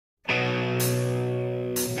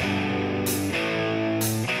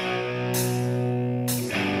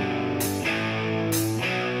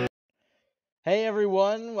Hey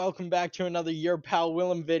everyone, welcome back to another Your Pal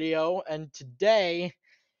Willem video, and today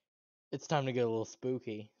it's time to get a little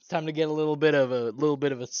spooky. It's time to get a little bit of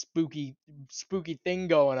a spooky thing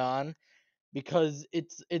going on because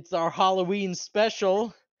it's our Halloween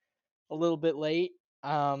special. A little bit late,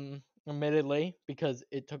 admittedly, because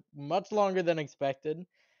it took much longer than expected,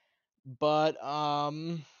 but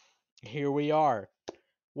here we are.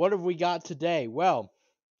 What have we got today? Well,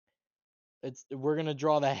 we're gonna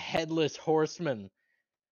draw the Headless Horseman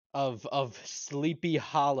of Sleepy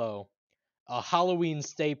Hollow, a Halloween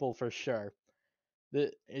staple for sure.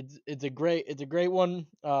 It's a great one.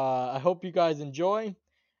 I hope you guys enjoy,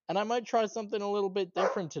 and I might try something a little bit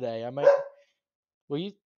different today. I might. Will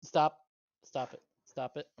you stop? Stop it!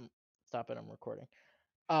 Stop it! Stop it! I'm recording.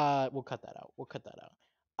 We'll cut that out. We'll cut that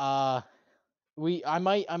out. I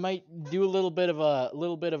might do a little bit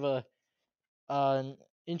of a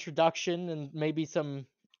introduction and maybe some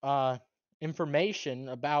information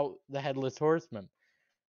about the Headless Horseman,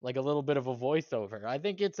 like a little bit of a voiceover. I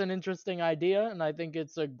think it's an interesting idea, and I think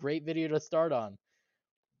it's a great video to start on.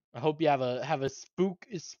 I hope you have a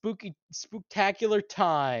spooky spooktacular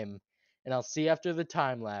time, and I'll see you after the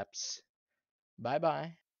time lapse. Bye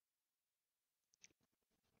bye.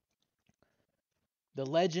 The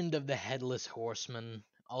legend of the Headless Horseman,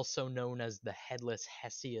 also known as the Headless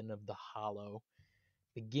Hessian of the Hollow,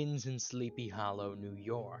 begins in Sleepy Hollow, New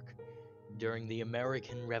York, during the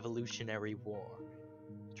American Revolutionary War.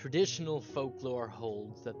 Traditional folklore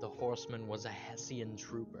holds that the horseman was a Hessian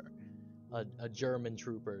trooper, a German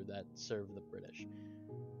trooper that served the British,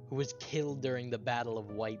 who was killed during the Battle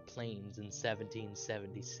of White Plains in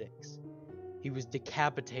 1776. He was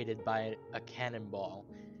decapitated by a cannonball,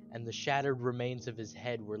 and the shattered remains of his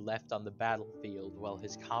head were left on the battlefield while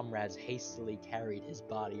his comrades hastily carried his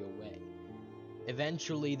body away.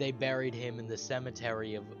 Eventually, they buried him in the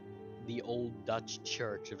cemetery of the Old Dutch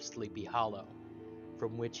Church of Sleepy Hollow,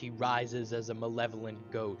 from which he rises as a malevolent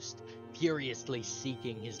ghost, furiously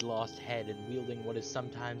seeking his lost head and wielding what is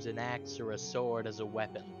sometimes an axe or a sword as a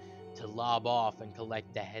weapon, to lob off and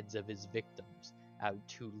collect the heads of his victims, out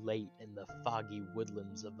too late in the foggy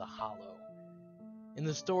woodlands of the Hollow. In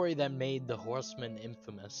the story that made the horseman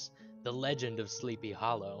infamous, the legend of Sleepy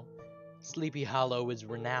Hollow, Sleepy Hollow is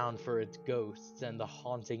renowned for its ghosts and the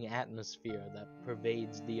haunting atmosphere that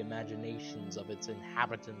pervades the imaginations of its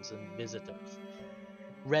inhabitants and visitors.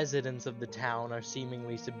 Residents of the town are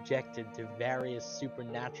seemingly subjected to various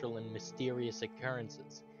supernatural and mysterious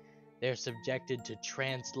occurrences. They are subjected to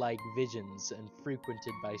trance-like visions and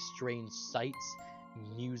frequented by strange sights,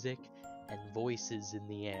 music, and voices in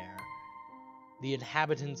the air. The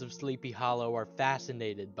inhabitants of Sleepy Hollow are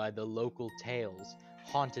fascinated by the local tales,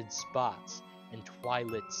 haunted spots, and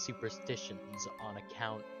twilight superstitions on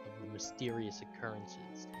account of the mysterious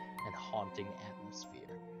occurrences and haunting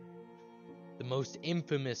atmosphere. The most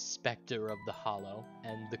infamous specter of the Hollow,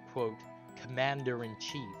 and the quote,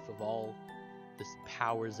 commander-in-chief of all the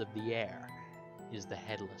powers of the air, is the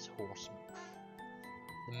Headless Horseman.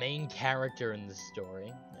 The main character in the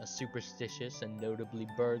story, a superstitious and notably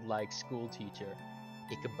bird-like schoolteacher,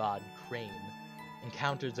 Ichabod Crane,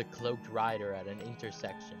 encounters a cloaked rider at an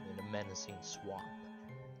intersection in a menacing swamp.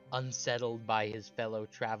 Unsettled by his fellow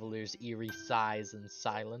travelers' eerie sighs and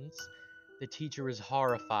silence, the teacher is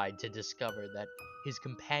horrified to discover that his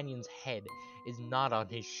companion's head is not on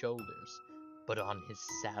his shoulders, but on his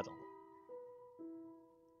saddle.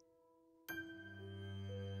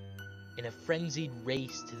 In a frenzied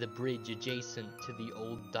race to the bridge adjacent to the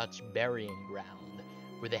Old Dutch burying ground,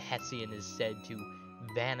 where the Hessian is said to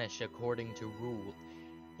vanish according to rule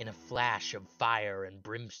in a flash of fire and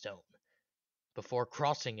brimstone. Before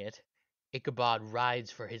crossing it, Ichabod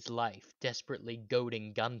rides for his life, desperately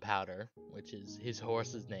goading Gunpowder, which is his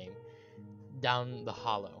horse's name, down the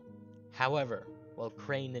hollow. However, while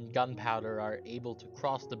Crane and Gunpowder are able to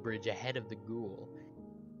cross the bridge ahead of the ghoul,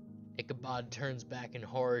 Ichabod turns back in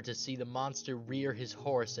horror to see the monster rear his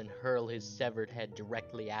horse and hurl his severed head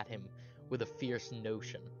directly at him with a fierce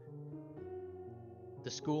notion. The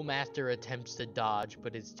schoolmaster attempts to dodge,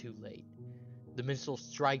 but is too late. The missile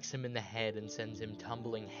strikes him in the head and sends him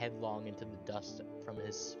tumbling headlong into the dust from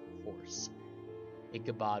his horse.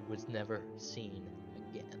 Ichabod was never seen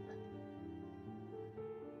again.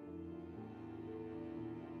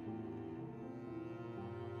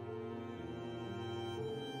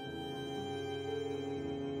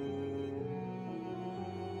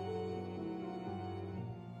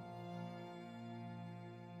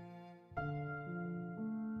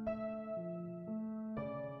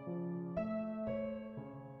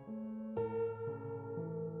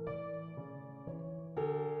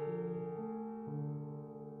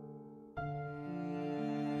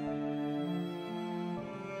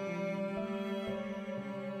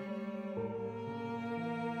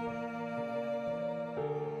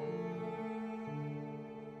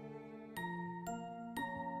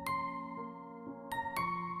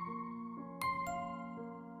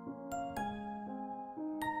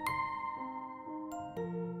 And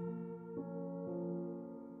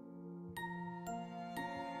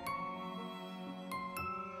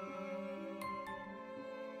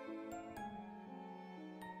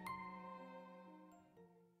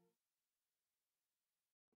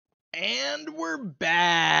we're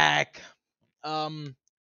back. I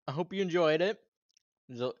hope you enjoyed it.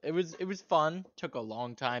 It was fun. Took a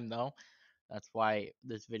long time though. That's why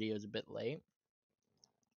this video is a bit late.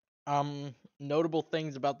 Notable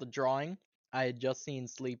things about the drawing. I had just seen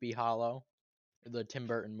Sleepy Hollow, the Tim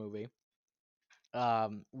Burton movie.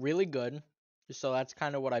 Really good. So that's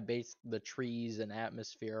kind of what I based the trees and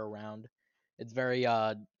atmosphere around. It's very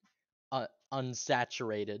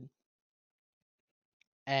unsaturated.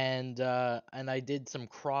 And I did some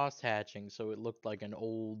cross hatching so it looked like an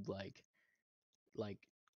old like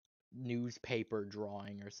newspaper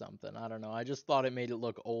drawing or something. I don't know. I just thought it made it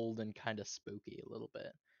look old and kind of spooky a little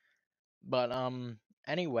bit. But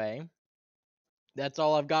anyway, that's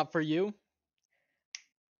all I've got for you.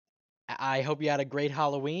 I hope you had a great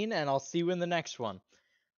Halloween and I'll see you in the next one.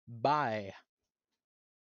 Bye.